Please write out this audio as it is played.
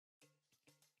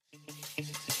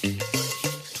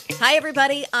Hi,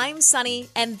 everybody. I'm Sunny,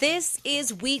 and this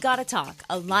is We Gotta Talk,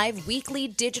 a live weekly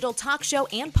digital talk show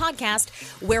and podcast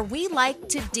where we like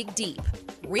to dig deep.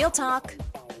 Real talk,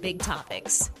 big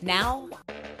topics. Now,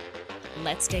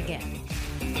 let's dig in.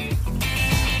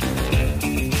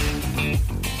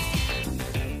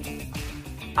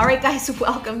 All right, guys,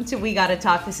 welcome to We Gotta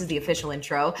Talk. This is the official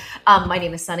intro. My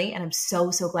name is Sunny, and I'm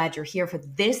so glad you're here for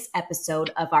this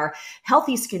episode of our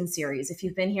Healthy Skin series. If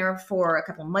you've been here for a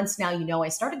couple of months now, you know I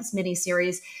started this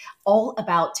mini-series all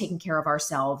about taking care of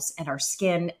ourselves and our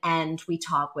skin, and we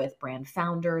talk with brand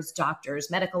founders,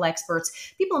 doctors, medical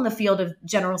experts, people in the field of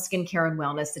general skincare and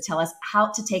wellness to tell us how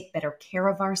to take better care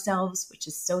of ourselves, which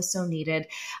is so needed.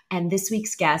 And this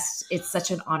week's guest, it's such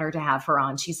an honor to have her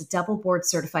on. She's a double board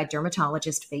certified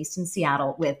dermatologist based in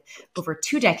Seattle with over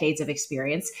 2 decades of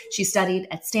experience. She studied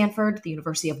at Stanford, the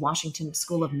University of Washington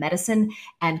School of Medicine,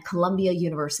 and Columbia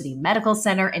University Medical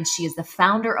Center, and she is the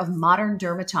founder of Modern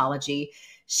Dermatology.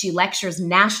 She lectures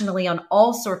nationally on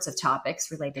all sorts of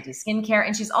topics related to skincare,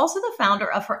 and she's also the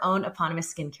founder of her own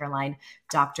eponymous skincare line,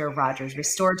 Dr. Rogers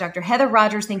Restore. Dr. Heather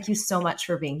Rogers, thank you so much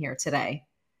for being here today.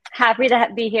 Happy to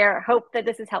be here. Hope that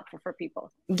this is helpful for people.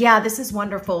 Yeah, this is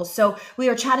wonderful. So we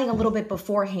were chatting a little bit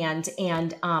beforehand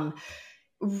and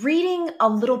reading a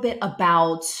little bit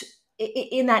about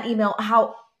in that email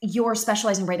how you're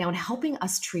specializing right now in helping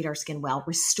us treat our skin well,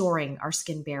 restoring our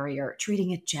skin barrier,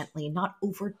 treating it gently, not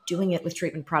overdoing it with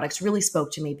treatment products really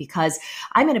spoke to me because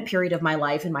I'm in a period of my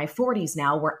life in my 40s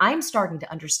now where I'm starting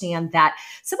to understand that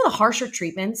some of the harsher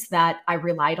treatments that I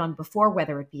relied on before,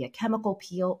 whether it be a chemical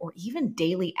peel or even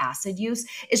daily acid use,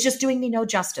 is just doing me no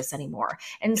justice anymore.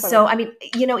 And Totally. So, I mean,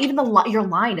 you know, even your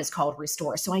line is called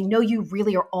Restore. So I know you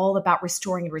really are all about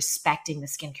restoring and respecting the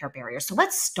skincare barrier. So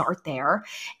let's start there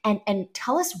and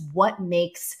tell us what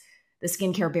makes the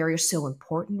skincare barrier so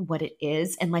important, what it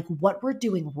is, and like what we're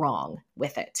doing wrong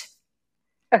with it.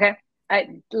 Okay.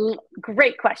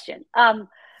 Great question.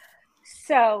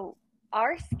 So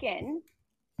our skin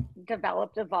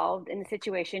evolved in a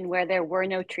situation where there were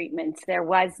no treatments. There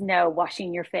was no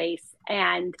washing your face.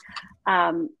 And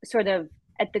sort of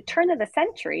at the turn of the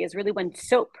century is really when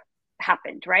soap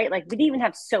happened, right? Like we didn't even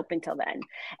have soap until then.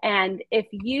 And if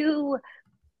you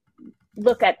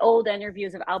look at old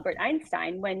interviews of Albert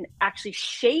Einstein, when actually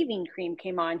shaving cream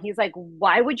came on, he's like,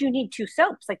 why would you need 2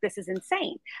 soaps? Like, this is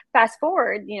insane. Fast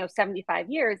forward, 75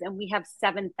 years, and we have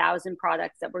 7,000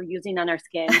 products that we're using on our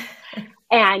skin.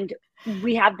 And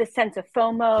we have this sense of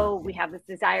FOMO. We have this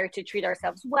desire to treat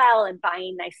ourselves well, and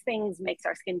buying nice things makes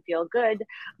our skin feel good.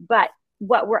 But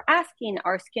what we're asking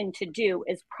our skin to do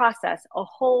is process a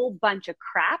whole bunch of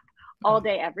crap all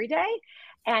day, every day.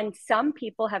 And some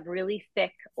people have really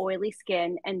thick, oily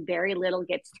skin and very little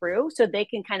gets through. So they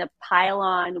can kind of pile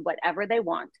on whatever they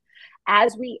want.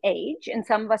 As we age, and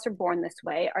some of us are born this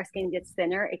way, our skin gets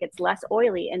thinner, it gets less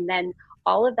oily. And then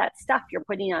all of that stuff you're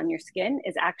putting on your skin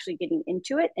is actually getting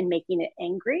into it and making it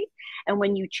angry. And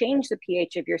when you change the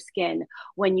pH of your skin,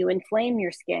 when you inflame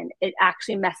your skin, it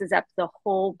actually messes up the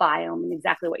whole biome and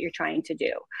exactly what you're trying to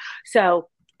do. So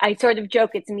I sort of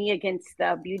joke it's me against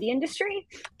the beauty industry,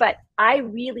 but I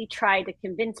really try to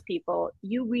convince people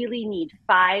you really need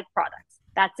 5 products.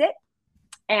 That's it.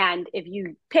 And if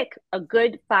you pick a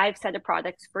good 5 set of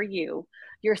products for you,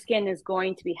 your skin is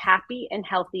going to be happy and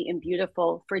healthy and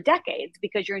beautiful for decades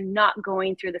because you're not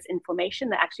going through this inflammation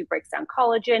that actually breaks down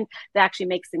collagen, that actually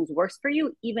makes things worse for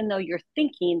you, even though you're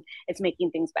thinking it's making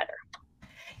things better.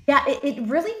 Yeah, it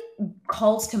really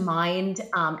calls to mind,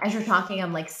 as you're talking,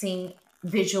 I'm like seeing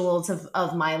visuals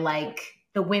of my, like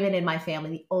the women in my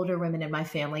family, the older women in my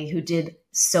family who did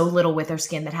so little with their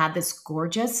skin that had this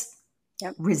gorgeous,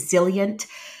 resilient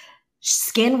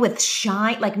skin with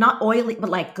shine, like not oily, but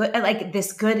like good, like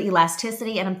this good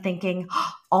elasticity. And I'm thinking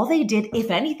all they did, if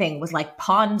anything, was like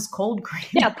Pond's cold cream.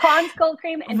 Yeah, Pond's cold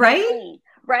cream and right?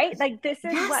 Right? Like this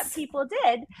is what people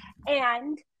did.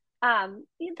 And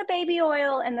the baby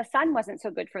oil and the sun wasn't so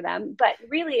good for them, but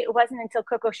really it wasn't until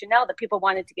Coco Chanel that people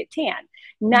wanted to get tan.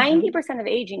 90% of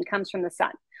aging comes from the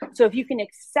sun. So if you can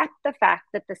accept the fact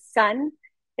that the sun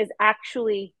is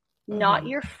actually not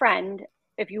your friend,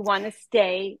 if you want to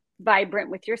stay vibrant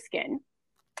with your skin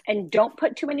and don't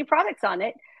put too many products on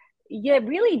it, you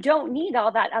really don't need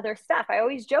all that other stuff. I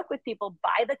always joke with people,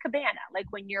 buy the cabana. Like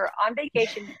when you're on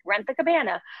vacation, rent the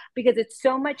cabana because it's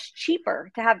so much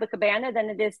cheaper to have the cabana than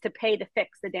it is to pay to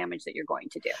fix the damage that you're going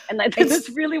to do. And that's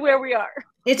really where we are.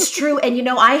 It's true. And,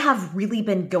 I have really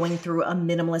been going through a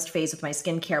minimalist phase with my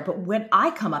skincare. But when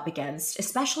I come up against,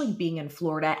 especially being in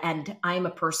Florida, and I'm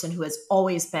a person who has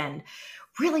always been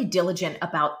really diligent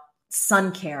about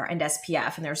sun care and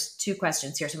SPF. And there's two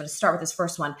questions here. So I'm going to start with this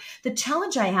first one. The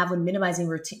challenge I have when minimizing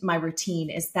my routine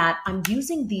is that I'm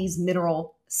using these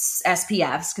mineral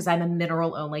SPFs because I'm a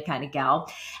mineral only kind of gal.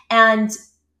 And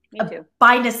Me too.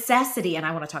 by necessity, and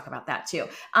I want to talk about that too.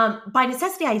 By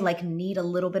necessity, I like need a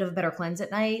little bit of a better cleanse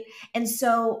at night. And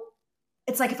so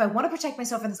it's like, if I want to protect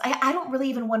myself from this, I don't really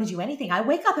even want to do anything. I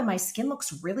wake up and my skin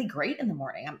looks really great in the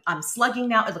morning. I'm slugging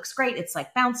now. It looks great. It's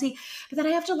like bouncy, but then I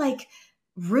have to like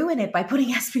ruin it by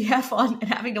putting SPF on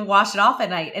and having to wash it off at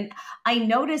night. And I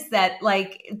noticed that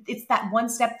like, it's that one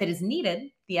step that is needed.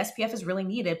 The SPF is really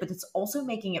needed, but it's also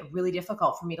making it really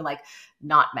difficult for me to like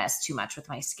not mess too much with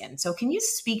my skin. So can you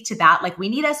speak to that? Like, we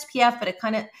need SPF, but it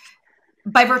kind of,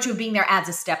 by virtue of being there, adds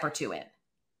a step or two in.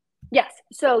 Yes.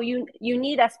 So you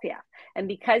need SPF. And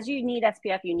because you need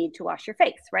SPF, you need to wash your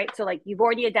face, right? So like, you've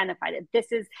already identified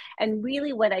it. And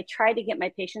really what I try to get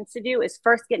my patients to do is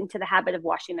first get into the habit of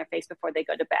washing their face before they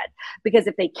go to bed. Because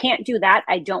if they can't do that,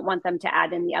 I don't want them to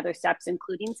add in the other steps,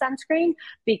 including sunscreen,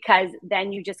 because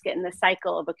then you just get in the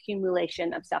cycle of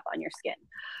accumulation of stuff on your skin.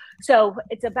 So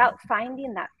it's about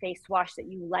finding that face wash that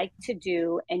you like to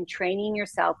do and training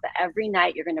yourself that every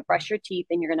night you're going to brush your teeth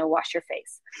and you're going to wash your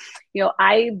face.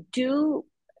 I do,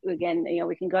 again,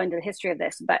 we can go into the history of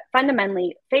this, but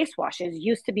fundamentally face washes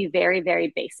used to be very,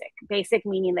 very basic. Basic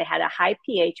meaning they had a high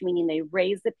pH, meaning they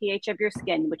raise the pH of your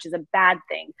skin, which is a bad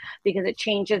thing because it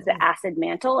changes the acid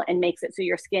mantle and makes it so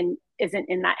your skin isn't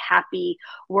in that happy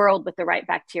world with the right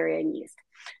bacteria and yeast.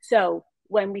 So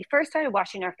when we first started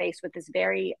washing our face with this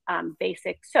very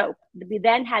basic soap, we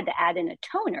then had to add in a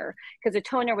toner because the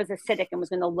toner was acidic and was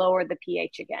going to lower the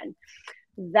pH again.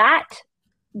 That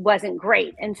wasn't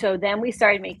great. And so then we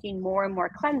started making more and more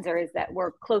cleansers that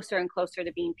were closer and closer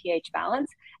to being pH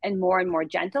balanced and more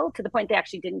gentle, to the point they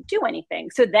actually didn't do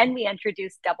anything. So then we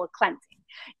introduced double cleansing.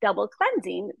 Double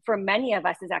cleansing for many of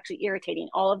us is actually irritating.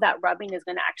 All of that rubbing is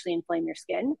going to actually inflame your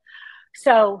skin.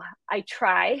 So I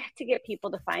try to get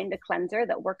people to find a cleanser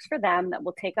that works for them, that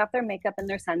will take off their makeup and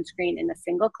their sunscreen in a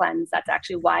single cleanse. That's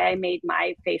actually why I made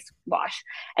my face wash.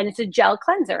 And it's a gel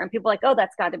cleanser. And people are like, oh,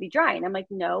 that's got to be drying. I'm like,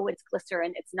 no, it's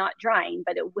glycerin. It's not drying,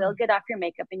 but it will get off your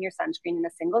makeup and your sunscreen in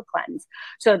a single cleanse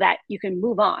so that you can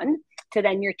move on to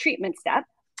then your treatment step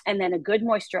and then a good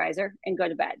moisturizer and go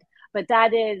to bed. But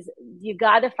that is, you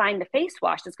got to find a face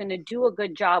wash that's going to do a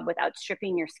good job without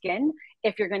stripping your skin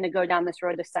if you're going to go down this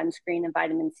road of sunscreen and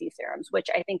vitamin C serums, which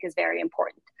I think is very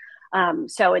important.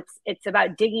 So it's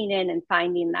about digging in and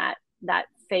finding that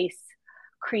face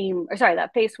cream, or sorry,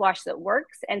 that face wash that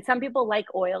works. And some people like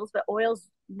oils, but oils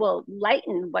will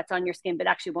lighten what's on your skin, but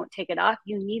actually won't take it off.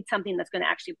 You need something that's going to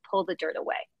actually pull the dirt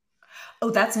away. Oh,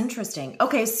 that's interesting.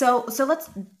 Okay, so let's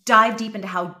dive deep into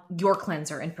how your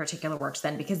cleanser in particular works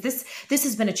then, because this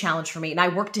has been a challenge for me. And I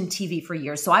worked in TV for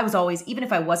years, so I was always, even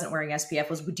if I wasn't wearing SPF,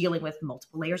 was dealing with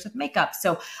multiple layers of makeup.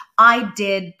 So I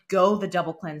did go the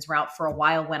double cleanse route for a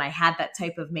while when I had that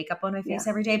type of makeup on my face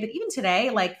every day. But even today,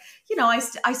 like,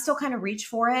 I still kind of reach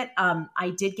for it.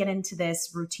 I did get into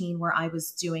this routine where I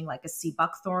was doing like a sea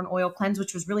buckthorn oil cleanse,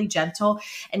 which was really gentle,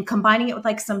 and combining it with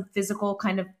like some physical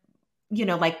kind of,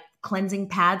 like cleansing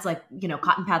pads, like,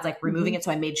 cotton pads, like removing it.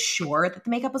 So I made sure that the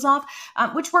makeup was off,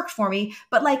 which worked for me.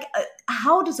 But like,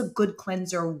 how does a good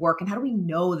cleanser work? And how do we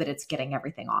know that it's getting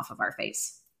everything off of our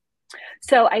face?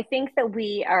 So I think that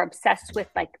we are obsessed with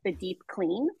like the deep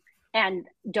clean, and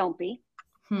don't be.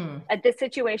 At this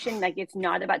situation, like, it's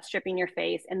not about stripping your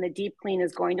face, and the deep clean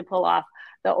is going to pull off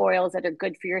the oils that are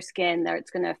good for your skin, that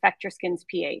it's going to affect your skin's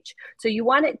pH. So you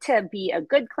want it to be a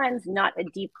good cleanse, not a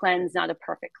deep cleanse, not a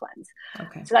perfect cleanse.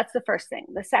 Okay. So that's the first thing.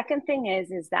 The second thing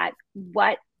is that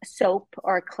what soap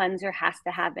or cleanser has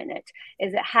to have in it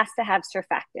is it has to have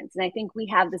surfactants. And I think we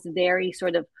have this very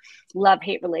sort of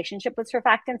love-hate relationship with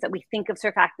surfactants, that we think of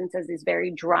surfactants as these very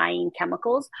drying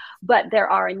chemicals, but there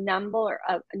are a number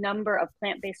of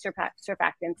plant-based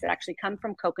surfactants that actually come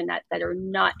from coconut that are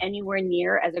not anywhere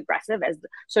near as aggressive as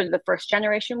sort of the first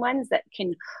generation ones, that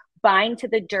can bind to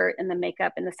the dirt and the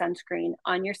makeup and the sunscreen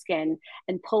on your skin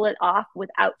and pull it off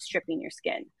without stripping your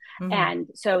skin. And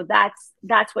so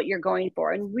that's what you're going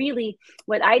for. And really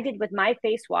what I did with my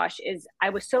face wash is I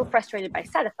was so frustrated by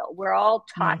Cetaphil. We're all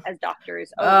taught as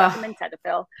doctors, recommend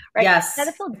Cetaphil, right? Yes.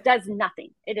 Cetaphil does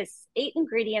nothing. It is 8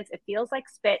 ingredients. It feels like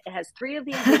spit. It has 3 of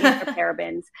the ingredients are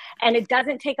parabens, and it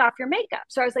doesn't take off your makeup.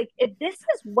 So I was like, if this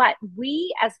is what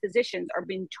we as physicians are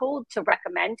being told to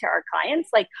recommend to our clients,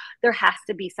 like, there has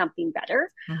to be something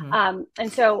better.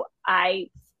 And so I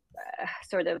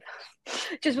sort of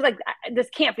just was like, this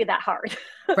can't be that hard.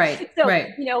 Right. So,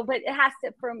 Right. but it has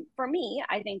to, for me,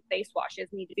 I think face washes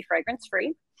need to be fragrance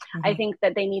free. I Mm-hmm. think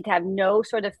that they need to have no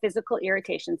sort of physical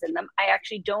irritations in them. I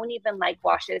actually don't even like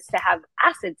washes to have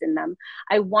acids in them.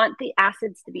 I want the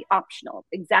acids to be optional.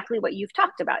 Exactly what you've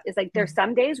talked about is like, there's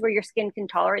some days where your skin can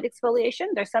tolerate exfoliation.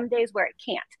 There's some days where it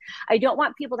can't. I don't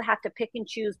want people to have to pick and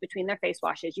choose between their face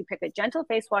washes. You pick a gentle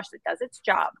face wash that does its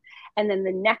job. And then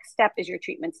the next step is your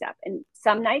treatment step. And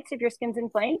some nights, if your skin's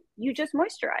inflamed, you just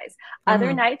moisturize.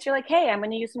 Other nights, you're like, hey, I'm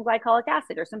going to use some glycolic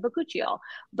acid or some bakuchiol.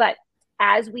 But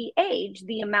as we age,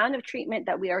 the amount of treatment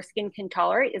that our skin can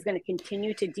tolerate is going to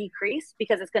continue to decrease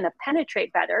because it's going to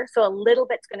penetrate better. So a little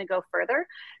bit's going to go further.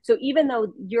 So even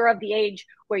though you're of the age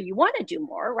where you want to do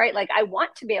more, right? Like I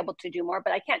want to be able to do more,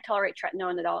 but I can't tolerate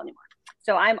tretinoin at all anymore.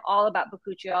 So I'm all about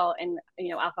bakuchiol and,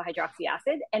 alpha hydroxy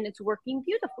acid, and it's working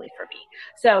beautifully for me.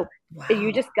 So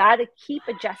you just got to keep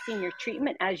adjusting your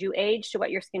treatment as you age to what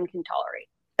your skin can tolerate.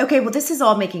 Okay, well, this is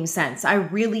all making sense. I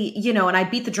really, and I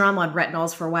beat the drum on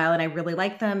retinols for a while, and I really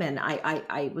like them, and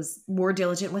I was more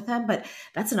diligent with them. But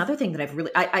that's another thing that I've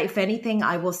really, if anything,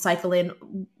 I will cycle in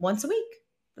once a week.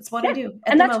 That's what I do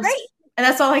at and the that's most, great. and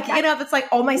that's all that's like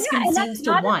all my skin and seems that's to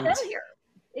not want. A failure.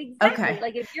 Exactly. Okay.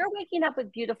 Like if you're waking up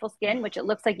with beautiful skin, which it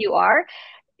looks like you are,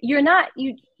 you're not.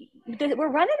 We're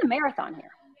running a marathon here.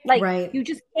 Like right. You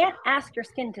just can't ask your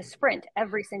skin to sprint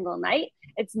every single night.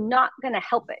 It's not going to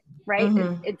help it, right?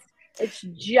 Mm-hmm. It's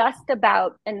just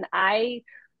about, and I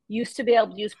used to be able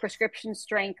to use prescription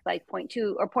strength like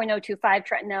 0.2 or 0.025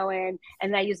 tretinoin,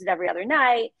 and I use it every other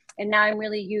night. And now I'm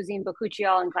really using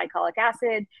bakuchiol and glycolic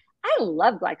acid. I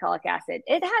love glycolic acid.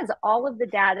 It has all of the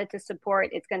data to support.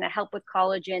 It's going to help with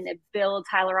collagen. It builds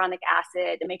hyaluronic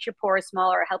acid. It makes your pores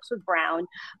smaller. It helps with brown,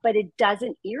 but it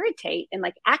doesn't irritate and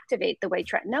like activate the way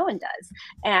tretinoin does.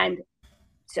 And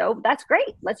so that's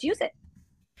great. Let's use it.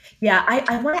 Yeah,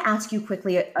 I want to ask you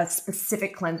quickly a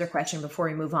specific cleanser question before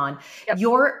we move on. Yep.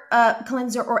 Your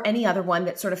cleanser or any other one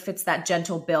that sort of fits that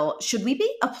gentle bill, should we be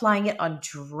applying it on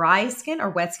dry skin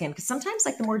or wet skin? Because sometimes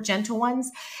like the more gentle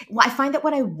ones, I find that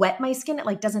when I wet my skin, it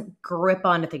like doesn't grip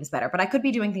onto things better, but I could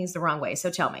be doing things the wrong way. So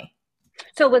tell me.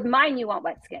 So with mine, you want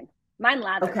wet skin. Mine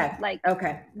lathers. Okay. Like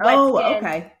okay. Wet skin,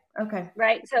 okay. Okay.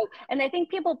 Right. So, and I think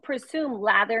people presume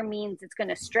lather means it's going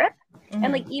to strip. Mm-hmm.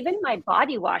 And like even my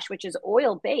body wash, which is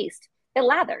oil based, it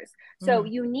lathers. So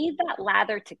you need that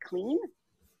lather to clean.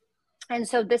 And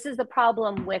so this is the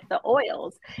problem with the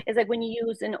oils is like when you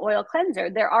use an oil cleanser,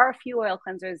 there are a few oil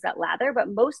cleansers that lather, but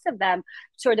most of them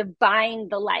sort of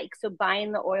bind the like. So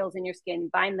bind the oils in your skin,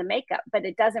 bind the makeup, but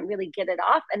it doesn't really get it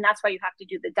off. And that's why you have to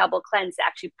do the double cleanse to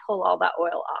actually pull all that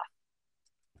oil off.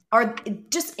 Are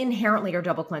just inherently your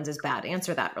double cleanse is bad?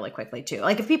 Answer that really quickly too.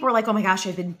 Like if people are like, oh my gosh,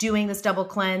 I've been doing this double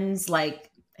cleanse, like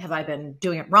have I been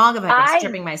doing it wrong? Have I been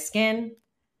stripping my skin?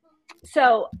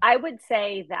 So I would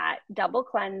say that double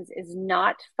cleanse is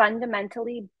not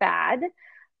fundamentally bad.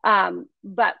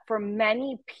 But for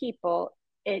many people,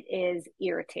 it is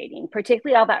irritating,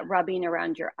 particularly all that rubbing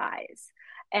around your eyes.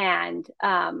 And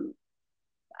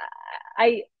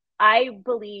I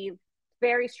believe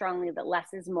very strongly that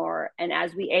less is more. And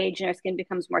as we age and our skin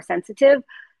becomes more sensitive,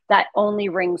 that only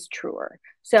rings truer.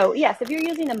 So yes, if you're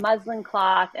using a muslin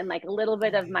cloth and like a little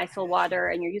bit of micellar water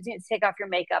and you're using it to take off your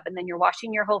makeup and then you're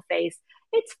washing your whole face,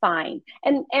 it's fine.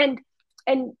 And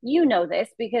you know this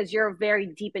because you're very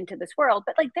deep into this world,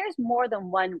 but like there's more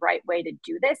than one right way to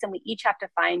do this and we each have to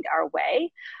find our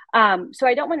way. So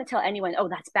I don't want to tell anyone, oh,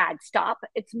 that's bad, stop.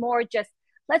 It's more just,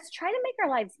 let's try to make our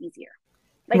lives easier.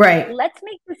 Like, let's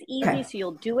make this easy so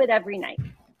you'll do it every night,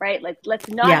 right? Let's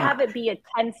not have it be a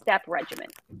 10-step regimen.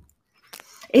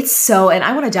 It's so, and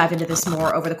I want to dive into this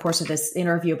more over the course of this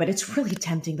interview, but it's really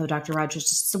tempting though, Dr. Rogers,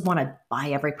 just to want to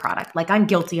buy every product. Like I'm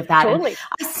guilty of that. Totally. And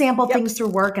I sample things through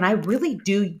work and I really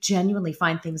do genuinely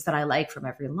find things that I like from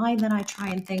every line that I try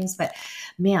and things. But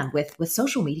man, with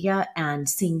social media and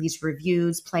seeing these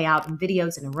reviews play out in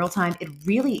videos and in real time, it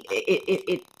really,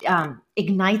 it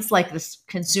ignites like this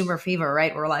consumer fever,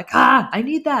 right? We're like, I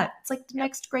need that. It's like the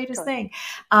next greatest thing.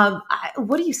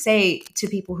 What do you say to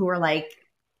people who are like,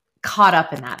 caught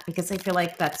up in that? Because I feel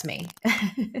like that's me.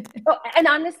 And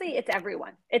honestly, it's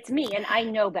everyone. It's me. And I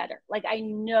know better. Like I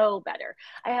know better.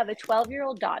 I have a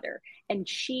 12-year-old daughter and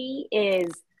she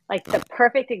is like the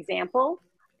perfect example.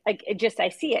 Like I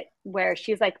see it where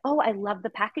she's like, oh, I love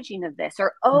the packaging of this,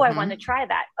 or, oh, I want to try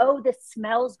that. Oh, this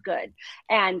smells good.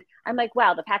 And I'm like,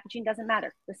 wow, the packaging doesn't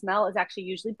matter. The smell is actually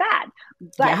usually bad,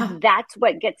 but that's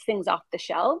what gets things off the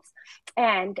shelves.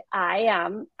 And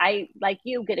I, like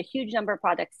you, get a huge number of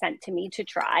products sent to me to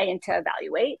try and to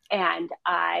evaluate. And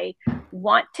I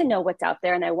want to know what's out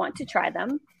there and I want to try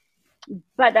them.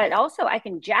 but that also I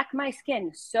can jack my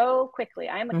skin so quickly.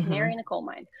 I am a canary in a coal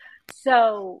mine.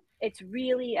 So it's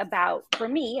really about, for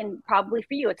me and probably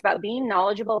for you, it's about being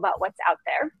knowledgeable about what's out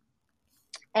there.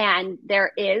 And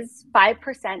there is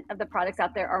 5% of the products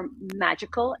out there are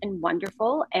magical and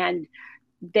wonderful, and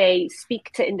they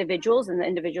speak to individuals, and the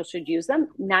individuals should use them.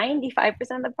 95%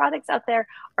 of the products out there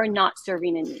are not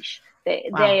serving a niche.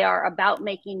 They are about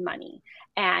making money.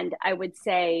 And I would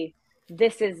say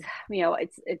this is,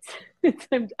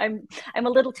 I'm a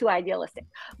little too idealistic,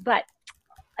 but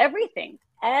everything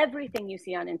you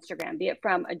see on Instagram, be it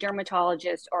from a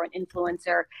dermatologist or an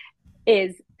influencer,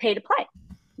 is pay to play.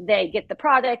 They get the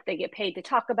product, they get paid to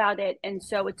talk about it. And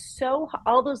so it's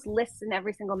all those lists in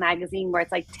every single magazine where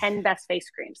it's like 10 best face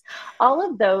creams. All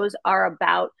of those are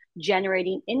about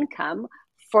generating income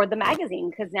for the magazine,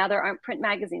 because now there aren't print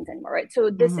magazines anymore, right? So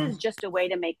this is just a way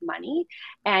to make money,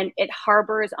 and it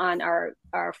harbors on our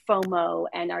FOMO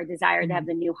and our desire to have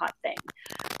the new hot thing.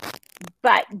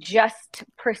 But just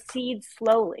proceed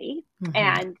slowly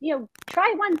and,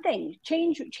 try one thing,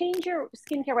 change your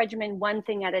skincare regimen one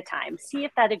thing at a time, see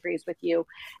if that agrees with you.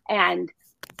 And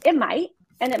it might,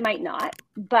 and it might not,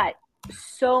 but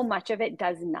so much of it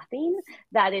does nothing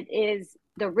that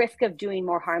the risk of doing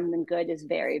more harm than good is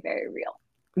very, very real.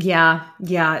 Yeah.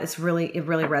 It really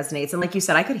resonates. And like you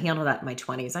said, I could handle that in my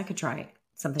 20s. I could try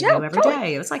something new every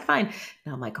day. It was like, fine.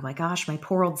 Now I'm like, oh my gosh, my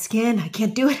poor old skin. I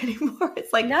can't do it anymore.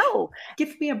 It's like, no,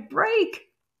 give me a break.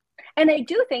 And I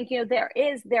do think,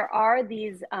 there are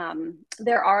these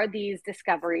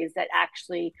discoveries that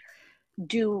actually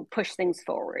do push things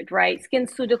forward, right?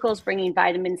 SkinCeuticals bringing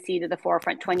vitamin C to the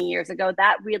forefront 20 years ago,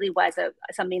 that really was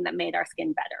something that made our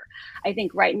skin better. I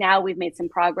think right now we've made some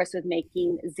progress with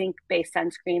making zinc-based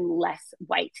sunscreen less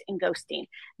white and ghosting.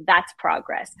 That's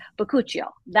progress.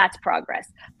 Bakuchiol, that's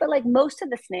progress. But like most of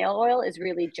the snail oil is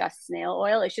really just snail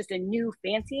oil. It's just a new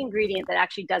fancy ingredient that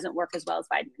actually doesn't work as well as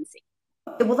vitamin C.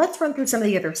 Well, let's run through some of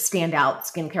the other standout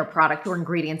skincare product or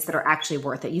ingredients that are actually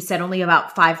worth it. You said only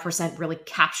about 5% really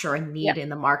capture a need in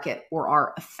the market or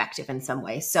are effective in some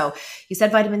way. So you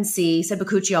said vitamin C, you said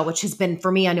bakuchiol, which has been,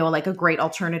 for me, I know, like a great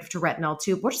alternative to retinol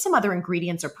too. What are some other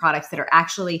ingredients or products that are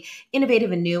actually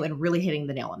innovative and new and really hitting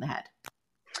the nail on the head?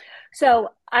 So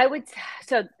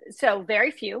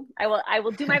very few. I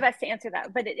will do my best to answer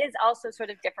that, but it is also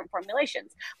sort of different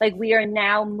formulations. Like we are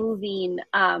now moving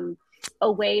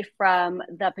away from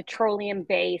the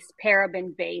petroleum-based,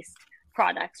 paraben-based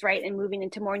products, right? And moving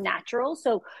into more natural.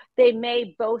 So they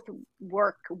may both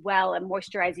work well at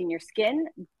moisturizing your skin,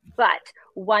 but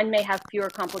one may have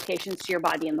fewer complications to your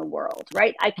body in the world,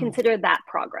 right? I consider that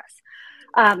progress.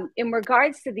 In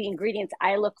regards to the ingredients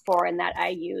I look for and that I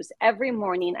use, every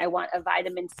morning I want a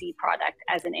vitamin C product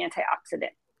as an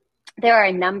antioxidant. There are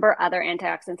a number of other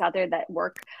antioxidants out there that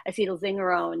work: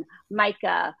 acetylzingarone,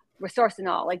 mica,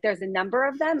 resorcinol. Like there's a number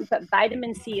of them, but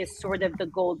vitamin C is sort of the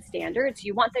gold standard. So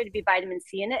you want there to be vitamin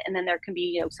C in it, and then there can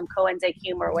be, some coenzyme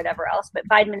Q or whatever else, but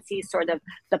vitamin C is sort of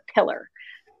the pillar.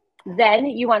 Then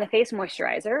you want a face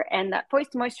moisturizer, and that face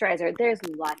moisturizer, there's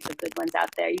lots of good ones out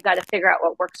there. You got to figure out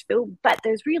what works for you, but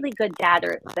there's really good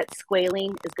data that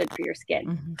squalene is good for your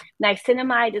skin.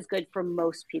 Niacinamide is good for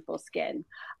most people's skin.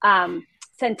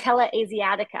 Centella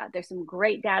asiatica, there's some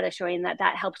great data showing that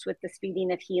helps with the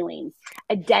speeding of healing.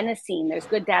 Adenosine, there's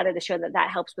good data to show that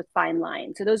helps with fine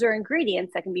lines. So those are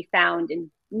ingredients that can be found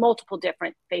in multiple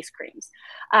different face creams.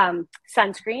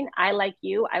 Sunscreen, I like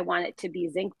you, I want it to be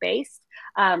zinc-based.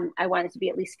 I want it to be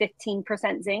at least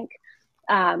 15% zinc.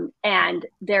 And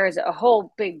there's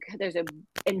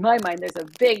in my mind, there's a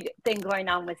big thing going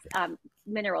on with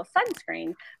mineral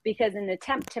sunscreen, because in an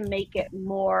attempt to make it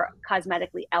more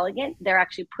cosmetically elegant, they're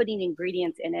actually putting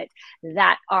ingredients in it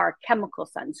that are chemical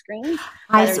sunscreens.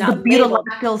 The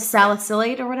butyl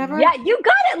salicylate or whatever? Yeah, you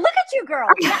got it. Look at you, girl.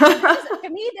 Yeah, to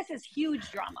me, this is huge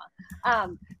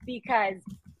drama because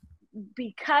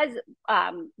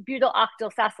butyl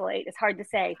octyl salicylate, is hard to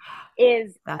say,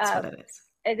 that's what it is.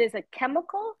 It is a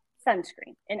chemical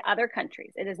sunscreen in other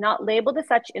countries. It is not labeled as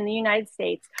such in the United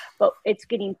States, but it's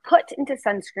getting put into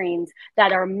sunscreens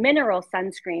that are mineral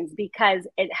sunscreens because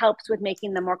it helps with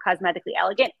making them more cosmetically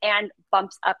elegant and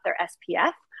bumps up their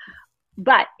SPF.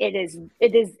 But it is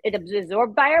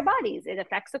absorbed by our bodies. It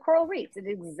affects the coral reefs. It's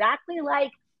exactly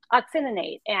like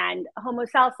oxygenate and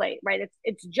homosalicylate, right?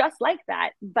 It's just like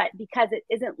that, but because it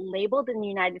isn't labeled in the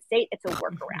United States, it's a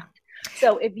workaround.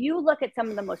 So if you look at some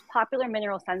of the most popular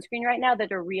mineral sunscreen right now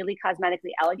that are really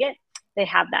cosmetically elegant, they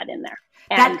have that in there.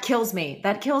 And that kills me.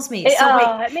 It makes me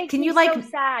so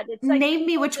sad. It's name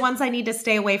me which ones I need to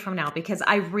stay away from now, because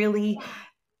I really,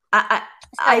 I,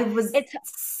 I So was, it's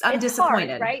I'm it's hard,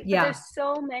 disappointed. right? But Yeah.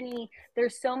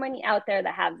 there's so many out there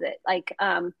that have it. Like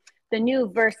the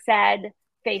new Versed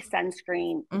face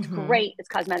sunscreen. It's Mm-hmm. great. It's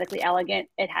cosmetically elegant.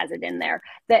 It has it in there.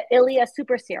 The Ilia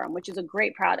Super Serum, which is a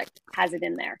great product, has it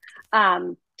in there.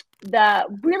 The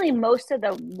really most of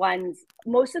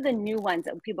the new ones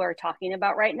that people are talking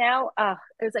about right now,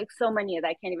 there's like so many that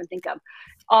I can't even think of,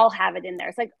 all have it in there.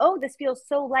 It's like, oh, this feels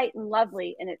so light and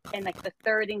lovely, and like the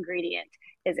third ingredient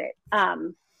is it,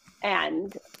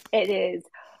 and it is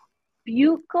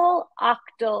butyl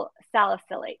octyl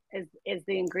salicylate is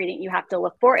the ingredient you have to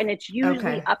look for, and it's usually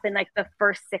Okay. up in like the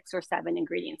first 6 or 7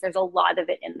 ingredients. There's a lot of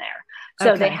it in there.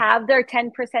 So they Okay. have their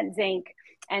 10% zinc,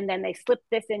 and then they slip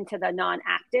this into the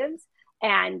non-actives.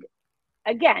 And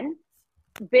again,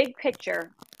 big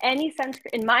picture, any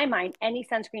sunscreen, in my mind, any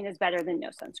sunscreen is better than no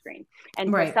sunscreen. And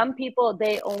for Right. some people,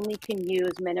 they only can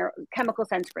use chemical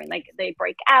sunscreen. Like they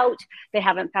break out, they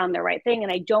haven't found the right thing.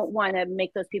 And I don't want to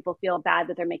make those people feel bad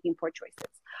that they're making poor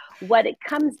choices. What it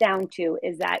comes down to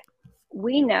is that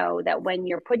we know that when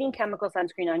you're putting chemical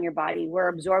sunscreen on your body, we're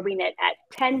absorbing it at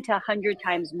 10 to 100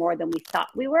 times more than we thought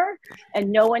we were.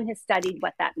 And no one has studied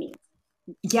what that means.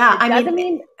 Yeah. It I doesn't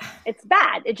mean, mean it's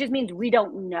bad. It just means we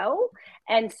don't know.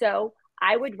 And so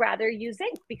I would rather use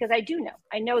zinc because I do know.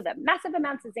 I know that massive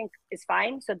amounts of zinc is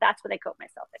fine. So that's what I coat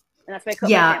myself in. And that's what I coat my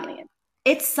yeah. family in.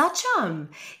 It's such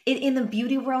in the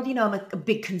beauty world, I'm a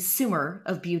big consumer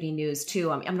of beauty news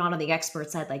too. I'm not on the expert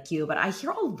side like you, but I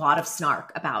hear a lot of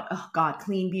snark about, oh God,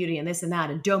 clean beauty and this and that,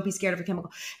 and don't be scared of a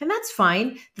chemical. And that's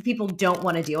fine that people don't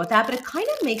want to deal with that, but it kind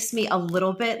of makes me a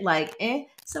little bit like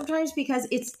sometimes, because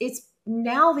it's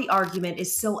now the argument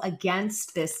is so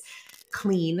against this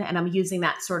clean, and I'm using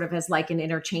that sort of as like an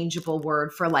interchangeable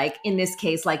word for, like, in this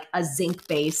case, like a zinc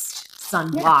based Yeah.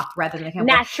 sunblock rather than a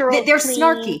chemical. Natural, They're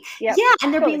snarky. clean. Yep. Yeah,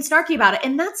 and they're being Totally. snarky about it,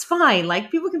 and that's fine.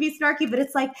 Like, people can be snarky, but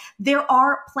it's like there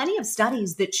are plenty of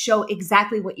studies that show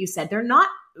exactly what you said. They're not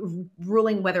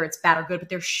ruling whether it's bad or good, but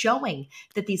they're showing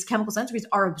that these chemical sunscreens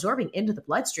are absorbing into the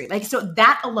bloodstream. Like, so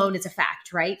that alone is a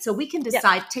fact, right? So we can Yep.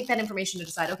 decide, take that information to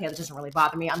decide, okay, that doesn't really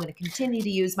bother me. I'm going to continue to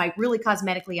use my really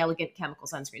cosmetically elegant chemical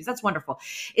sunscreens. That's wonderful.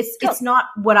 It's Totally. not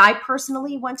what I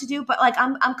personally want to do, but like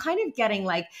I'm kind of getting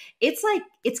like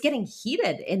it's getting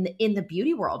heated in the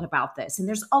beauty world about this, and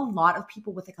there's a lot of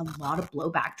people with like a lot of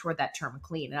blowback toward that term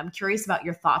clean, and I'm curious about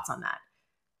your thoughts on that.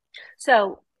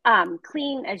 So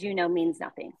clean, as you know, means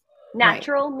nothing. Right.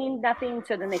 Natural means nothing.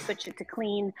 So then they switched it to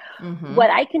clean. Mm-hmm. What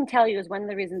I can tell you is one of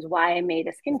the reasons why I made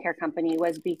a skincare company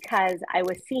was because I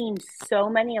was seeing so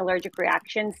many allergic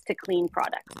reactions to clean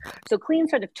products. So clean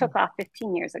sort of took off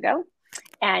 15 years ago,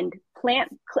 and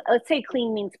let's say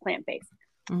clean means plant-based.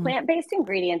 Mm-hmm. Plant-based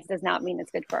ingredients does not mean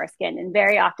it's good for our skin, and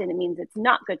very often it means it's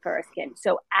not good for our skin.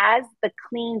 So as the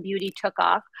clean beauty took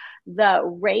off, the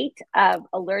rate of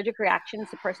allergic reactions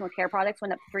to personal care products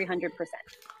went up 300%.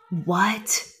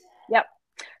 What? Yep.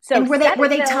 So And were they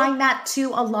Cetaphil. tying that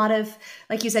to a lot of,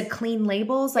 like you said, clean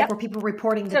labels? Like, Yep. were people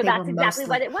reporting that So they were that's exactly mostly?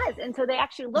 what it was. And so they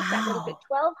actually they looked at Wow.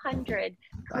 1,200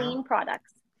 Wow. clean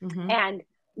products, Mm-hmm. and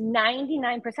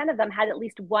 99% of them had at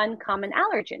least one common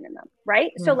allergen in them,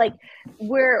 right? So Mm-hmm. like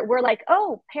we're like,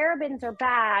 oh, parabens are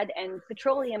bad and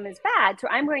petroleum is bad, so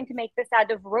I'm going to make this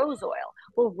out of rose oil.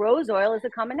 Well, rose oil is a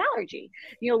common allergy.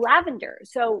 Lavender.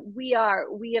 So we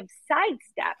have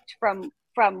sidestepped from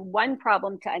one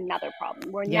problem to another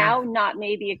problem. We're Yeah. now not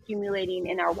maybe accumulating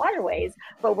in our waterways,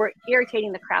 but we're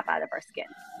irritating the crap out of our skin.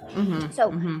 Mm-hmm.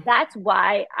 So Mm-hmm. that's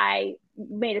why I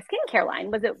made a skincare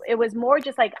line. It was more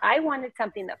just like I wanted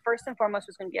something that first and foremost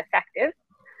was going to be effective,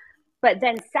 but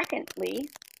then secondly,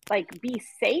 like be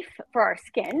safe for our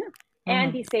skin and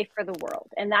Mm-hmm. be safe for the world.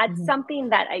 And that's Mm-hmm. something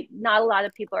that not a lot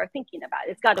of people are thinking about.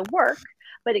 It's got to work,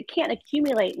 but it can't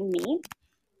accumulate in me.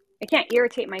 It can't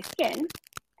irritate my skin.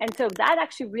 And so that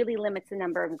actually really limits the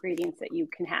number of ingredients that you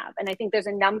can have. And I think there's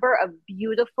a number of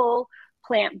beautiful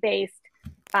plant-based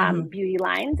Mm-hmm. beauty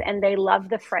lines, and they love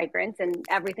the fragrance and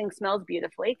everything smells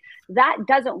beautifully. That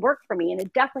doesn't work for me, and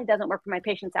it definitely doesn't work for my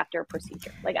patients after a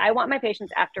procedure. Like, I want my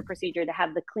patients after procedure to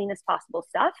have the cleanest possible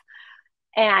stuff,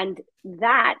 and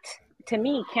that to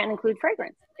me can't include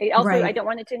fragrance. I Right. don't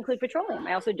want it to include petroleum.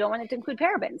 I also don't want it to include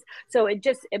parabens. So it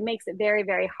makes it very,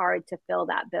 very hard to fill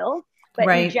that bill. But in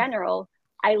Right. general,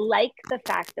 I like the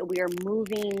fact that we are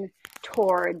moving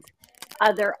towards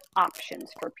other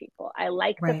options for people. I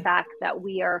like the Right. fact that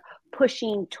we are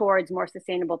pushing towards more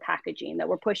sustainable packaging, that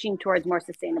we're pushing towards more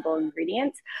sustainable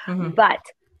ingredients. Mm-hmm. But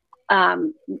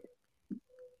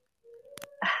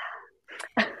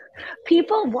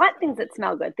people want things that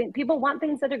smell good. People want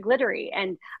things that are glittery.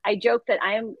 And I joke that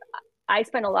I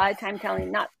spend a lot of time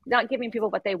not giving people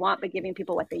what they want, but giving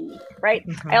people what they need, right?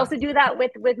 Mm-hmm. I also do that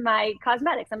with my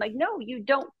cosmetics. I'm like, no, you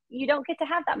don't get to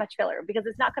have that much filler because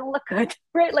it's not going to look good,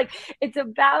 right? Like it's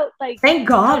about like Thank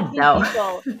God, helping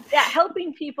though. people,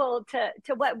 helping people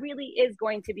to what really is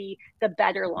going to be the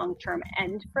better long-term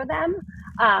end for them.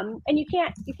 And you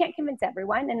can't convince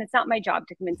everyone, and it's not my job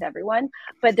to convince everyone,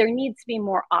 but there needs to be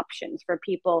more options for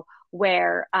people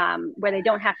where they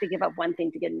don't have to give up one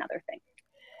thing to get another thing.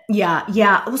 Yeah,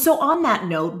 yeah. Well, so on that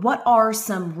note, what are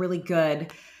some really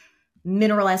good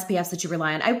mineral SPFs that you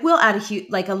rely on? I will add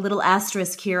a little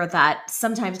asterisk here that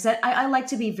sometimes I like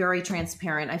to be very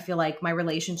transparent. I feel like my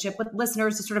relationship with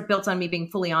listeners is sort of built on me being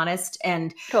fully honest.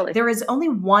 And Totally. there is only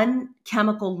one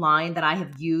chemical line that I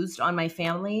have used on my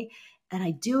family. And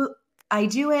I do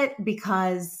it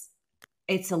because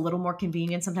it's a little more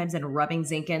convenient sometimes than rubbing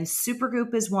zinc in.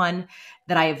 Supergoop is one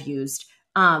that I have used.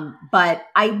 But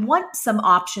I want some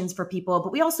options for people,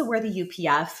 but we also wear the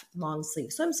UPF long sleeve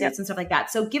swimsuits and stuff like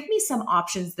that. So give me some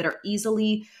options that are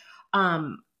easily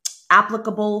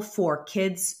applicable for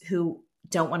kids who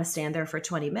don't want to stand there for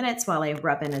 20 minutes while I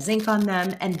rub in a zinc on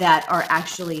them and that are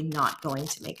actually not going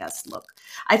to make us look.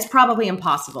 It's probably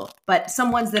impossible, but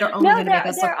some ones that are only going to make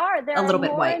us look a little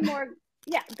bit white.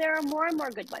 There are more and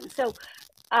more good ones. So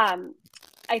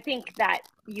I think that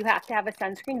you have to have a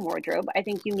sunscreen wardrobe. I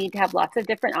think you need to have lots of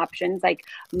different options. Like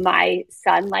my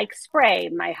son likes spray,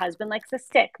 my husband likes a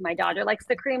stick, my daughter likes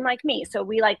the cream like me. So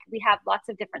we have lots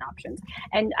of different options.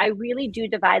 And I really do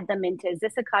divide them into, is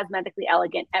this a cosmetically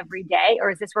elegant every day? Or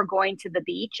is this we're going to the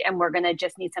beach and we're going to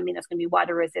just need something that's going to be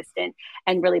water resistant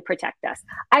and really protect us?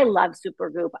 I love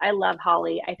Supergoop. I love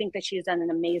Holly. I think that she's done an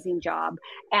amazing job.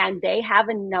 And they have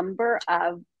a number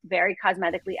of very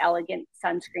cosmetically elegant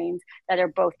sunscreens that are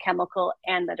both chemical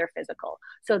and that are physical.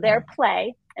 So their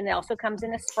play, and it also comes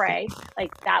in a spray,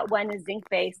 like that one is zinc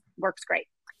based, works great.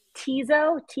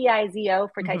 Tizo, Tizo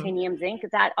for titanium zinc,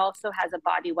 that also has a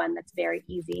body one that's very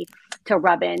easy to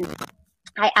rub in.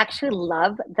 I actually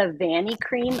love the Vanny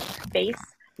Cream face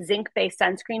zinc based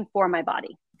sunscreen for my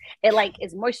body. It like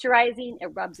is moisturizing. It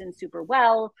rubs in super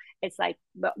well. It's like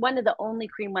one of the only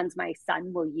cream ones my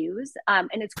son will use. And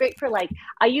it's great for like,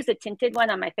 I use a tinted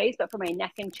one on my face, but for my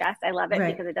neck and chest, I love it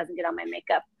because it doesn't get on my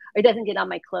makeup or it doesn't get on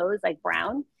my clothes like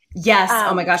brown. Yes.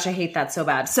 Oh my gosh. I hate that so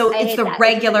bad. So it's the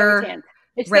regular.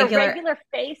 It's the regular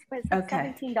face, but it's like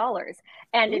 $17,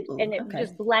 and it okay.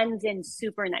 just blends in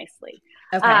super nicely.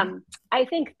 Okay. I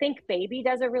think Think Baby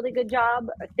does a really good job.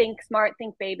 Think Smart,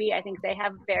 Think Baby. I think they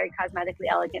have very cosmetically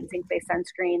elegant zinc-based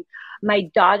sunscreen. My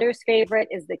daughter's favorite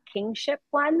is the Kingship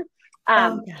one,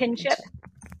 Kinship,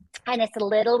 and it's a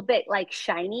little bit like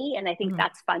shiny, and I think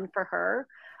that's fun for her.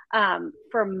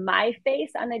 For my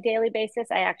face on a daily basis,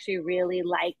 I actually really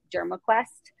like DermaQuest.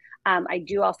 I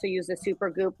do also use the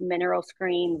Supergoop Mineral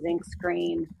Screen, Zinc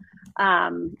Screen.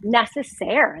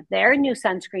 Necessaire, their new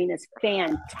sunscreen is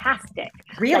fantastic.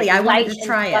 Really? Like I wanted to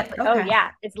try it. Okay. Oh yeah,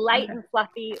 it's light and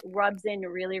fluffy, rubs in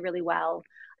really, really well.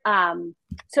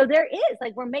 So there is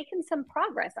like, we're making some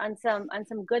progress on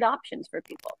some good options for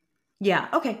people. Yeah.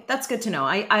 Okay. That's good to know.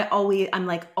 I'm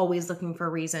like always looking for a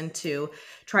reason to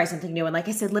try something new. And like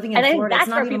I said, living in Florida, it's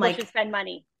not even like should spend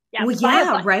money. Yeah, well,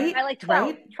 yeah, right. I like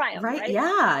 12. Try them, right.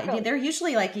 Yeah. Totally. They're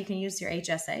usually like you can use your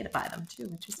HSA to buy them too,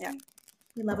 which is great.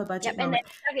 We love a budget moment.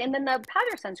 And then the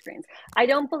powder sunscreens. I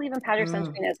don't believe in powder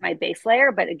sunscreen as my base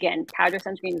layer, but again, powder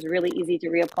sunscreen is really easy to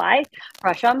reapply.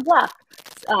 Brush on Bluff,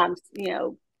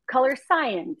 Color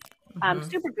Science.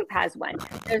 Supergoop has one.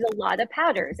 There's a lot of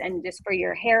powders, and just for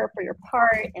your hair, for your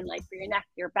part, and like for your neck,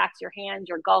 your backs, your hands,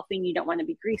 you're golfing, you don't want to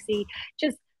be greasy.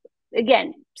 Just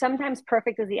again, sometimes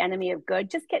perfect is the enemy of good.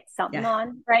 Just get something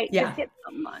on, right? Yeah. Just get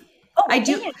something on. Oh, I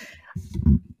do.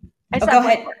 Go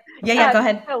ahead. Yeah, go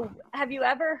ahead. So have you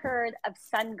ever heard of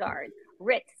SunGuard,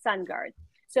 Rit SunGuard?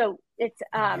 So it's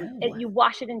you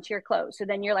wash it into your clothes. So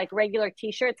then your like regular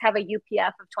t-shirts have a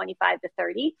UPF of 25 to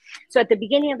 30. So at the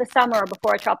beginning of the summer or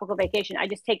before a tropical vacation, I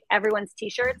just take everyone's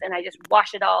t-shirts and I just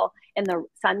wash it all in the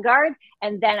SunGuard,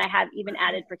 and then I have even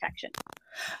added protection.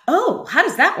 Oh, how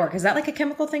does that work? Is that like a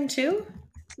chemical thing too?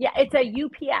 Yeah, it's a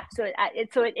UPF.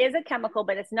 So it is a chemical,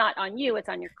 but it's not on you, it's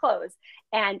on your clothes.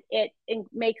 And it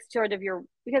makes sort of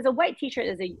because a white t-shirt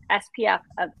is a SPF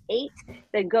of 8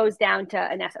 that goes down to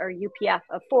an UPF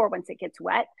of 4 once it gets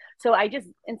wet. So I just,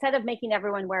 instead of making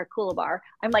everyone wear a Coolabar,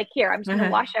 I'm like, here, I'm just going to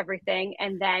wash everything,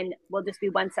 and then we'll just be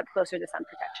one step closer to sun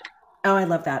protection. Oh, I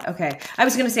love that. Okay. I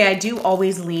was going to say, I do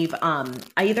always leave, I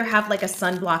either have like a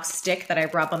sunblock stick that I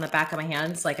rub on the back of my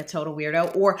hands, like a total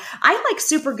weirdo, or I like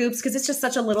Supergoops because it's just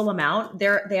such a little amount.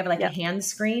 They have like a hand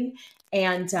screen,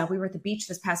 And we were at the beach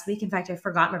this past week. In fact, I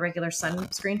forgot my regular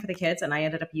sunscreen for the kids, and I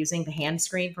ended up using the hand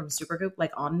screen from Supergoop,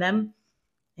 like on them.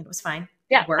 It was fine.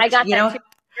 Yeah, It worked, I got that too.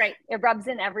 Right. It rubs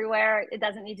in everywhere. It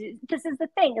doesn't need to. This is the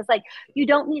thing. It's like you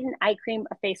don't need an eye cream,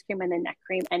 a face cream, and a neck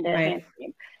cream and a hand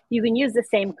cream. You can use the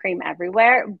same cream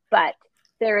everywhere, but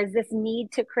there is this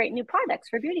need to create new products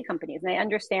for beauty companies. And I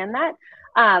understand that.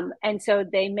 And so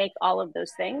they make all of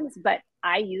those things, but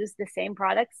I use the same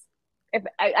products. If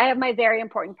I have my very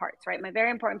important parts, right? My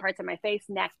very important parts are my face,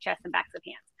 neck, chest, and backs of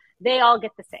hands. They all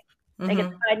get the same. They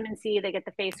get the vitamin C, they get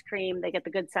the face cream, they get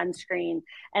the good sunscreen.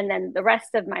 And then the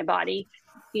rest of my body,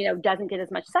 doesn't get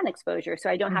as much sun exposure. So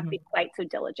I don't have to be quite so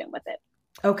diligent with it.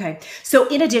 Okay. So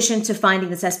in addition to finding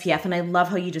this SPF, and I love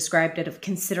how you described it of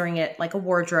considering it like a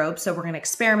wardrobe. So we're going to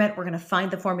experiment. We're going to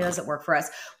find the formulas that work for us.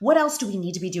 What else do we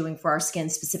need to be doing for our skin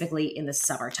specifically in the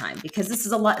summertime? Because this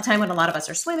is a time when a lot of us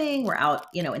are swimming. We're out,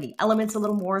 in the elements a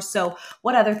little more. So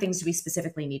what other things do we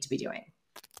specifically need to be doing?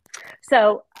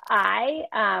 So I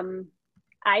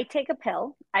take a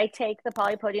pill. I take the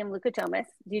polypodium leukotomus.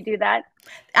 Do you do that?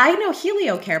 I know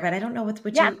HelioCare, but I don't know what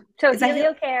you... So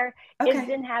HelioCare,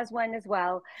 Isden has one as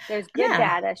well. There's good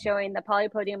data showing the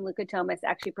polypodium leukotomus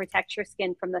actually protects your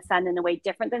skin from the sun in a way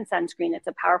different than sunscreen. It's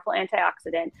a powerful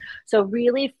antioxidant. So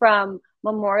really from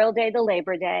Memorial Day to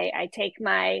Labor Day, I take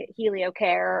my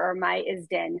HelioCare or my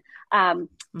Isden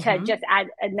to just add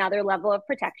another level of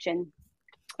protection.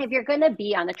 If you're going to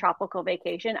be on a tropical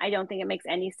vacation, I don't think it makes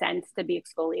any sense to be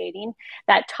exfoliating.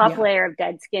 That top layer of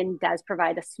dead skin does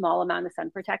provide a small amount of sun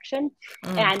protection.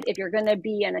 And if you're going to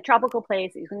be in a tropical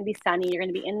place, it's going to be sunny, you're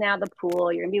going to be in and out of the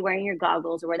pool, you're going to be wearing your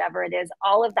goggles or whatever it is,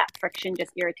 all of that friction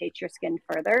just irritates your skin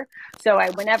further. So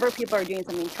whenever people are doing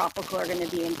something tropical or going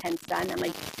to be intense sun, I'm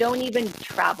like, don't even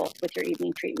travel with your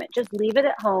evening treatment. Just leave it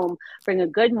at home, bring a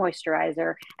good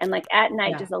moisturizer, and like at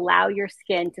night, just allow your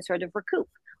skin to sort of recoup.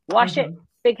 Wash it,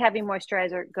 big heavy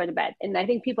moisturizer, go to bed. And I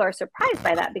think people are surprised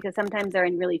by that because sometimes they're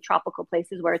in really tropical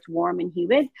places where it's warm and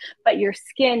humid, but your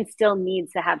skin still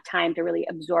needs to have time to really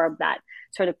absorb that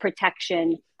sort of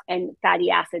protection and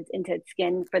fatty acids into its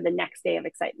skin for the next day of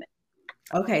excitement.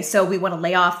 Okay, so we want to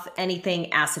lay off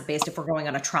anything acid-based if we're going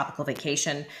on a tropical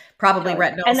vacation, probably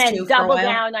retinols too. And then double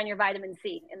down on your vitamin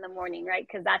C in the morning, right?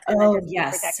 Because that's going to be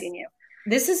protecting you.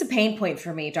 This is a pain point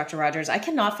for me, Dr. Rogers. I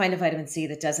cannot find a vitamin C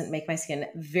that doesn't make my skin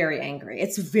very angry.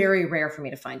 It's very rare for me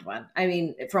to find one. I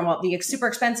mean, from all the super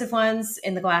expensive ones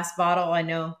in the glass bottle,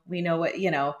 we know what,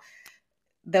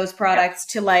 those products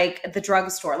to like the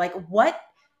drugstore. Like what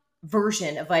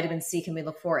version of vitamin C can we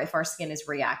look for if our skin is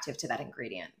reactive to that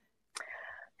ingredient?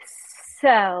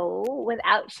 So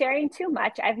without sharing too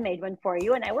much, I've made one for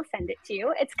you and I will send it to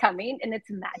you. It's coming and it's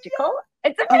magical.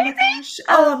 It's amazing. Oh my gosh.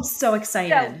 Oh, I'm so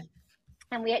excited.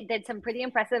 And we did some pretty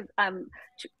impressive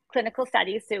clinical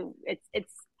studies. So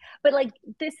but like,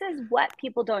 this is what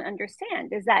people don't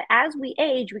understand is that as we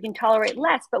age, we can tolerate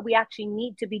less, but we actually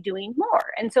need to be doing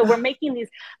more. And so we're making these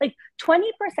like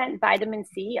 20% vitamin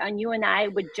C on you and I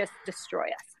would just destroy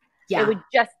us. Yeah. It would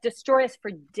just destroy us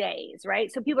for days, right?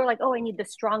 So people are like, oh, I need the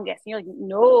strongest. And you're like,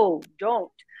 no,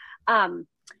 don't.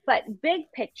 But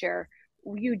big picture,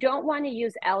 you don't want to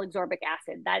use L-ascorbic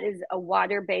acid. That is a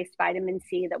water-based vitamin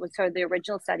C that was sort of the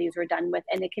original studies were done with,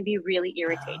 and it can be really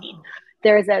irritating. Oh.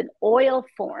 There's an oil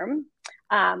form,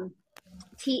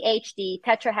 THD,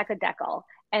 tetrahexadecyl,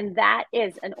 and that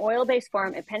is an oil-based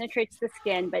form. It penetrates the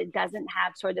skin, but it doesn't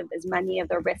have sort of as many of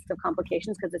the risks of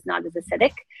complications because it's not as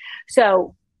acidic.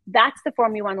 So that's the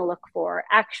form you want to look for.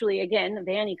 Actually, again,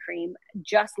 Vanny Cream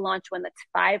just launched one that's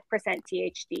 5%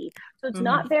 THD. So it's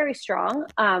not very strong,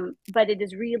 but it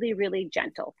is really, really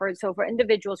gentle. So for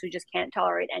individuals who just can't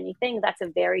tolerate anything, that's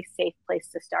a very safe place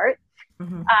to start.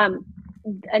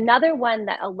 Another one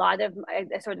that a lot of,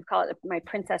 I sort of call it my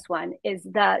princess one, is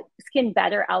the Skin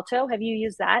Better Alto. Have you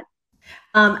used that?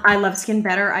 I love Skin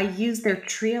Better. I used their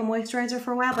Trio moisturizer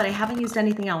for a while, but I haven't used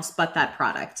anything else but that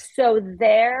product. So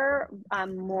their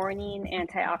morning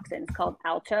antioxidant is called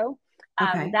Alto.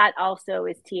 That also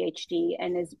is THD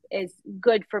and is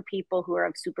good for people who are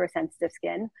of super sensitive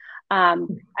skin.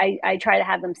 I try to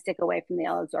have them stick away from the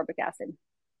L-ascorbic acid.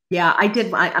 Yeah, I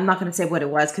did. I'm not going to say what it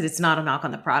was because it's not a knock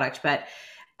on the product, but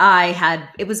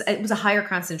it was a higher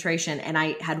concentration, and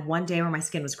I had one day where my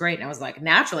skin was great, and I was like,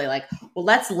 naturally, like, well,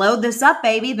 let's load this up,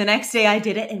 baby. The next day I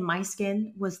did it, and my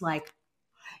skin was like,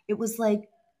 it was like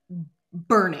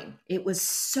burning. It was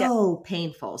so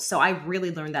painful. So I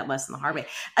really learned that lesson the hard way.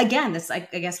 Again, this, I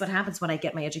guess what happens when I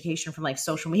get my education from like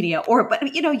social media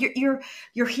but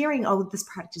you're hearing, oh, this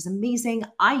product is amazing.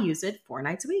 I use it 4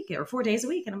 nights a week or 4 days a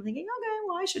week. And I'm thinking, okay,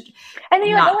 well, I should. And then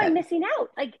you're like, oh, I'm missing out.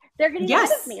 Like they're getting rid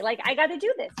of me. Like I got to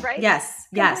do this, right? Yes.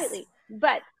 Completely.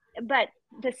 But but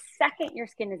the second your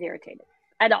skin is irritated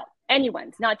at all,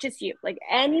 anyone's, not just you, like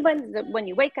anyone, when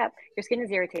you wake up, your skin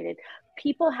is irritated.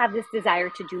 People have this desire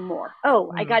to do more.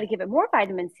 Oh, I got to give it more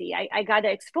vitamin C. I got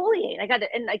to exfoliate.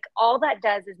 And like all that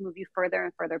does is move you further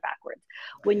and further backwards.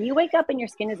 When you wake up and your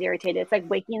skin is irritated, it's like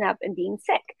waking up and being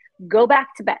sick. Go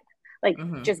back to bed. Like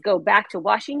just go back to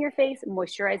washing your face,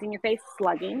 moisturizing your face,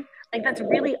 slugging. Like that's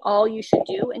really all you should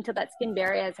do until that skin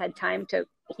barrier has had time to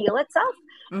heal itself.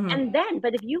 And then,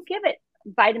 but if you give it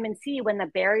vitamin C when the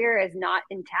barrier is not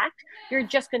intact, you're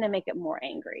just going to make it more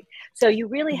angry. So you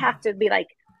really have to be like,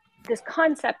 this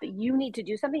concept that you need to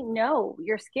do something. No,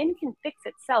 your skin can fix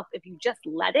itself if you just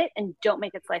let it and don't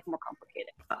make its life more complicated.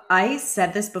 I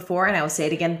said this before and I will say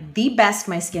it again. The best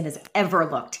my skin has ever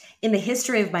looked in the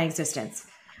history of my existence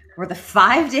were the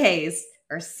 5 days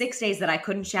or 6 days that I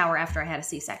couldn't shower after I had a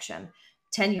C-section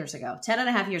 10 years ago, 10 and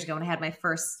a half years ago when I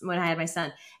had my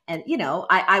son. And, you know,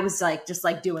 I was like, just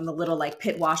like doing the little like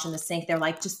pit wash in the sink. They're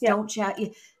like, just don't shower.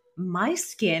 My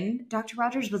skin, Dr.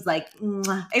 Rogers, was like,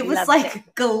 it was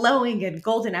like glowing and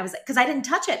golden. I was like, because I didn't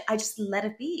touch it. I just let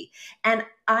it be. And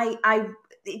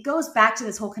it goes back to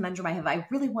this whole conundrum I have. I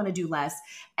really want to do less.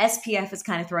 SPF is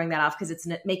kind of throwing that off because it's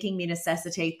making me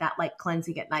necessitate that like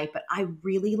cleansing at night. But I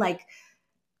really like,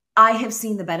 I have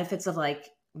seen the benefits of like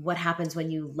what happens when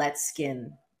you let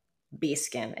skin be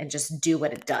skin and just do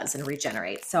what it does and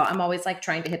regenerate. So I'm always like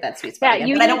trying to hit that sweet spot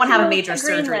again, but I don't want to have a major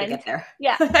surgery to get there.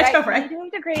 Yeah, right. Right. You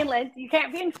move to Greenland. You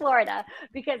can't be in Florida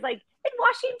because like in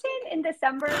Washington in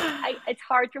December, it's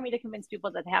hard for me to convince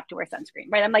people that they have to wear sunscreen,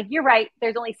 right? I'm like, you're right.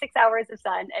 There's only 6 hours of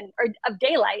sun or of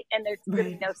daylight and there's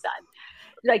really no sun.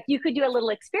 Like you could do a little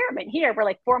experiment here where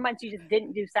like 4 months you just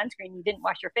didn't do sunscreen, you didn't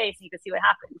wash your face and you could see what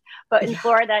happens. But in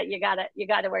Florida, you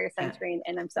gotta wear your sunscreen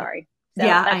and I'm sorry. So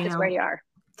that's just where you are.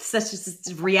 Such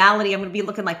a reality. I'm going to be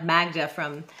looking like Magda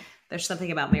from There's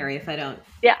Something About Mary if I don't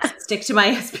stick to my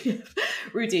SPF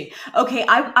routine. Okay,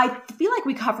 I feel like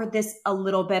we covered this a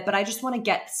little bit, but I just want to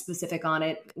get specific on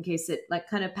it in case it like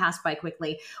kind of passed by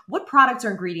quickly. What products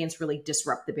or ingredients really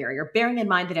disrupt the barrier? Bearing in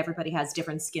mind that everybody has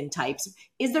different skin types,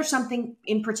 is there something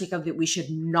in particular that we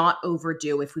should not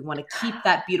overdo if we want to keep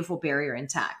that beautiful barrier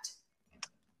intact?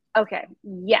 Okay,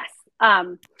 yes.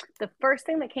 The first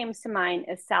thing that came to mind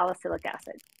is salicylic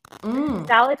acid.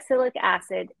 Salicylic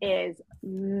acid is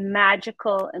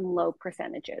magical in low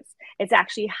percentages. It's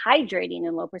actually hydrating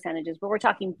in low percentages, but we're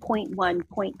talking 0.1,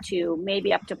 0.2,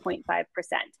 maybe up to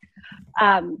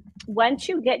 0.5%. Once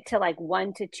you get to like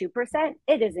 1 to 2%,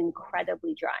 it is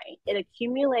incredibly drying. It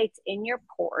accumulates in your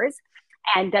pores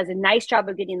and does a nice job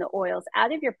of getting the oils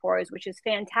out of your pores, which is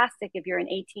fantastic if you're an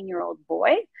 18-year-old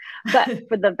boy. But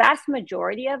for the vast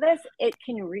majority of us, it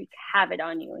can wreak havoc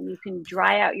on you and you can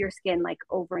dry out your skin like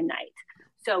overnight.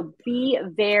 So be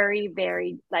very,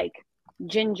 very like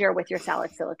ginger with your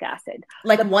salicylic acid.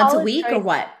 Like the once a week or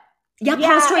what? Yeah,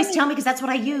 Paula's Choice, tell me, because that's what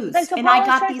I use. Like, so and I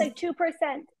got these like 2%.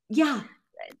 Yeah.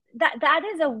 That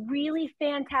is a really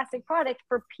fantastic product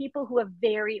for people who have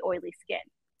very oily skin.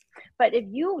 But if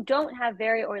you don't have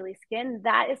very oily skin,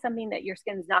 that is something that your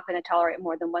skin is not going to tolerate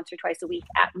more than once or twice a week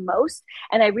at most.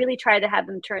 And I really try to have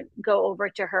them go over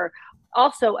to her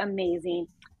also amazing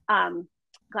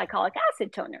glycolic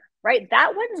acid toner, right?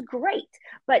 That one's great.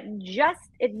 But just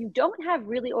if you don't have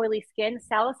really oily skin,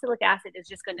 salicylic acid is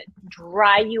just going to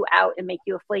dry you out and make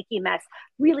you a flaky mess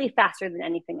really faster than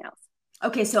anything else.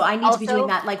 Okay, so I need to be doing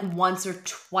that like once or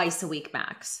twice a week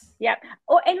max. Yeah.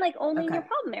 Oh, and like only in your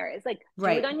problem areas. Like do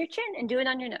it on your chin and do it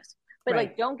on your nose. But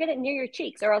like don't get it near your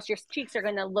cheeks or else your cheeks are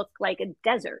going to look like a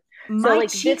desert. My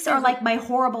cheeks are like my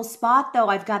horrible spot though.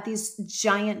 I've got these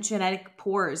giant genetic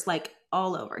pores like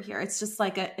all over here. It's just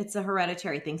like it's a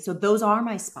hereditary thing. So those are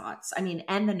my spots. I mean,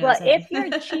 and the nose. Well, if your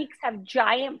cheeks have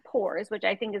giant pores, which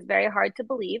I think is very hard to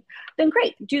believe, then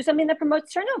great. Do something that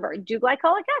promotes turnover. Do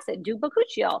glycolic acid. Do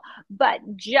bakuchiol. But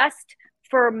just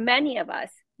for many of us,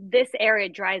 this area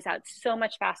dries out so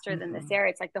much faster than this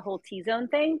area. It's like the whole T-zone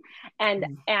thing.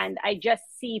 And I just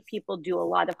see people do a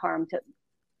lot of harm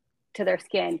to their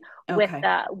skin with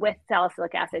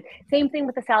salicylic acid. Same thing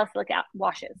with the salicylic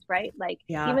washes, right? Like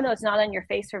even though it's not on your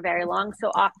face for very long, so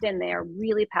often they are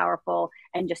really powerful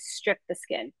and just strip the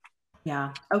skin.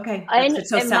 Yeah. Okay.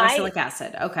 So salicylic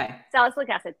acid. Okay. Salicylic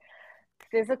acid.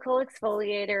 Physical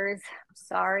exfoliators.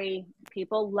 Sorry.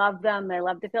 People love them. They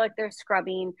love to feel like they're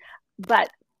scrubbing, but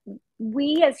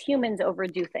we as humans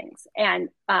overdo things, and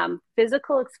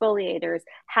physical exfoliators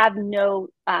have no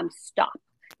stop.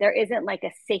 there isn't like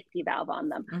a safety valve on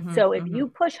them. Mm-hmm, So if mm-hmm. you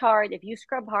push hard, if you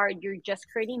scrub hard, you're just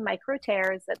creating micro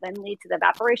tears that then lead to the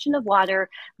evaporation of water,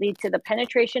 lead to the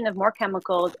penetration of more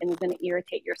chemicals, and is going to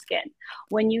irritate your skin.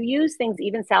 When you use things,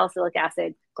 even salicylic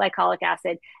acid, glycolic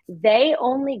acid, they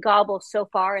only gobble so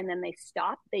far and then they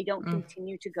stop. They don't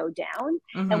continue to go down.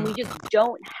 Mm-hmm. And we just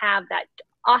don't have that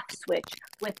off switch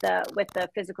with the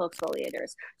physical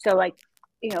exfoliators. So like,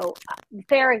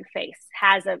 Thera Face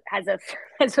has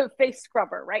a face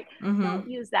scrubber, right? Mm-hmm. Don't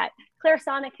use that.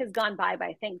 Clarisonic has gone by,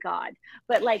 thank God.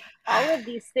 But like all of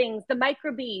these things, the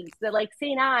microbeads, the like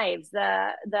St. Ives,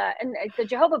 the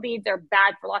jojoba beads are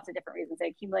bad for lots of different reasons. They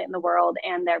accumulate in the world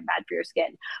and they're bad for your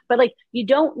skin. But like you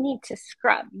don't need to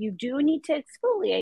scrub. You do need to exfoliate.